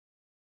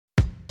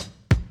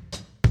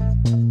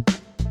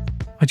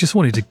I just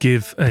wanted to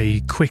give a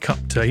quick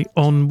update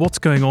on what's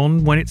going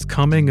on, when it's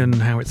coming and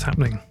how it's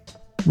happening.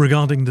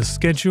 Regarding the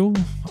schedule,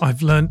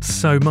 I've learnt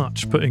so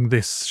much putting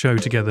this show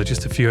together,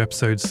 just a few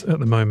episodes at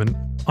the moment.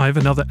 I have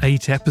another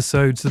 8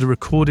 episodes that are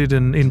recorded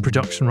and in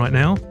production right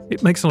now.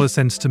 It makes a lot of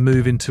sense to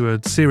move into a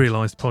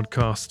serialised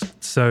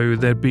podcast. So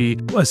there'd be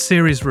a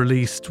series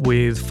released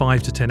with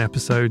 5 to 10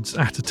 episodes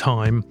at a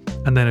time,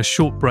 and then a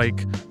short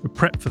break, we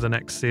prep for the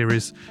next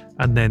series,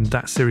 and then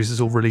that series is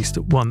all released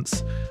at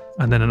once,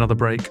 and then another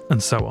break,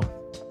 and so on.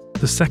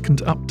 The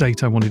second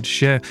update I wanted to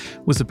share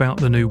was about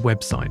the new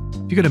website.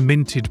 If you go to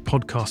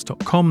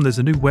mintedpodcast.com, there's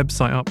a new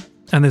website up,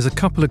 and there's a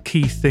couple of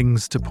key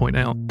things to point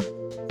out.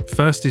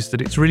 First is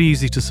that it's really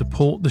easy to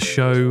support the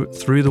show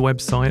through the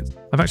website.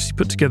 I've actually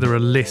put together a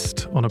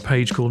list on a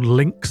page called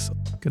Links.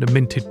 Go to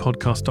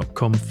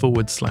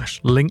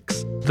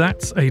mintedpodcast.com/links.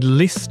 That's a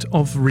list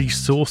of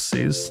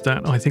resources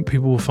that I think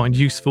people will find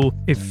useful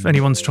if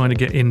anyone's trying to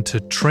get into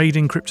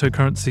trading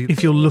cryptocurrency.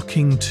 If you're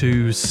looking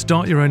to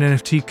start your own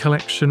NFT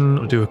collection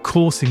or do a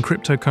course in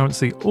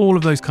cryptocurrency, all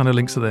of those kind of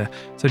links are there.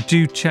 So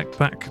do check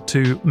back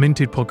to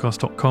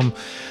mintedpodcast.com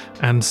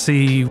and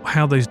see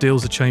how those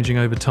deals are changing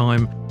over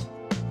time.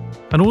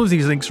 And all of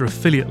these links are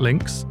affiliate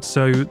links,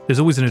 so there's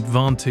always an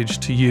advantage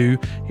to you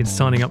in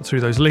signing up through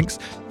those links.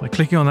 By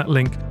clicking on that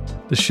link,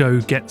 the show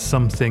gets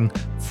something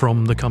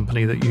from the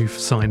company that you've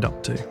signed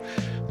up to.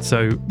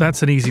 So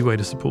that's an easy way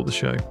to support the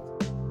show.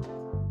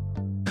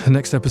 The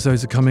next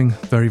episodes are coming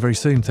very, very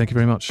soon. Thank you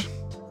very much.